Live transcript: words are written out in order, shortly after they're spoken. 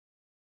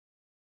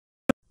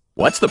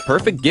What's the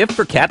perfect gift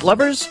for cat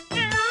lovers?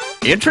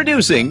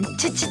 Introducing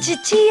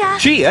Chia.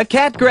 Chia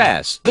Cat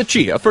Grass, the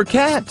chia for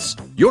cats.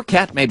 Your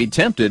cat may be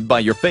tempted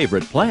by your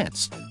favorite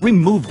plants.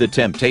 Remove the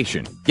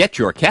temptation. Get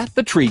your cat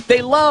the treat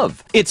they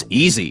love. It's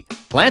easy.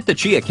 Plant the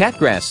Chia Cat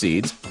Grass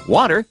seeds,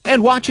 water,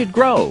 and watch it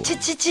grow.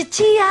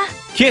 Chia.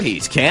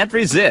 Kitties can't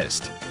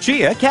resist.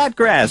 Chia Cat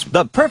Grass,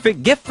 the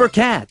perfect gift for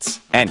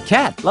cats and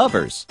cat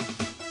lovers.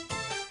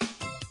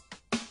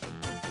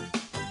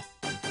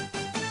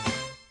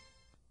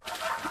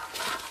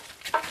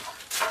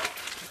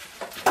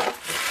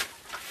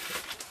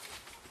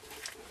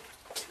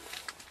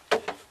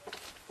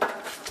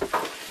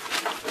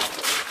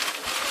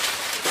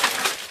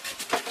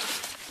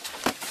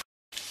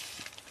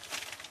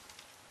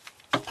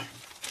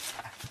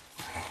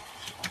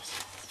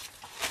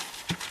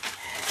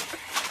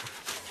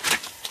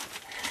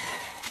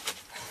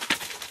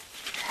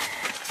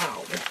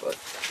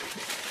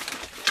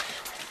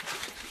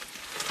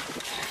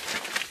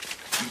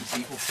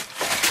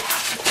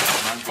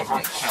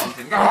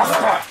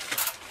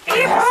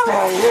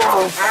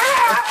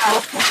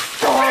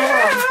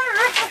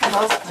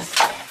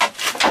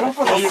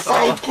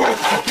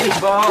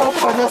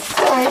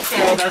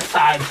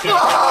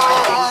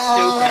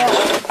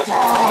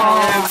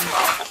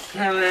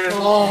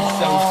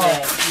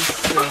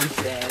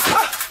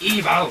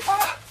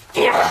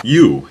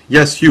 You,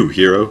 yes you,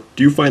 hero.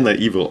 Do you find that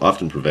evil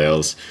often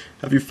prevails?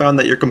 Have you found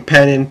that your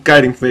companion,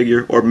 guiding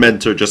figure, or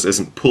mentor just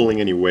isn't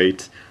pulling any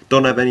weight?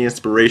 Don't have any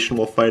inspiration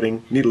while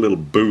fighting? Need a little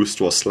boost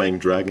while slaying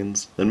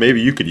dragons? Then maybe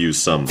you could use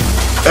some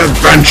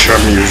adventure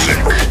music!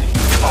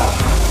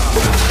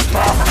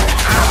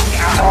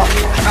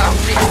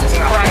 Jesus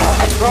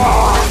Christ!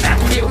 That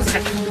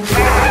music!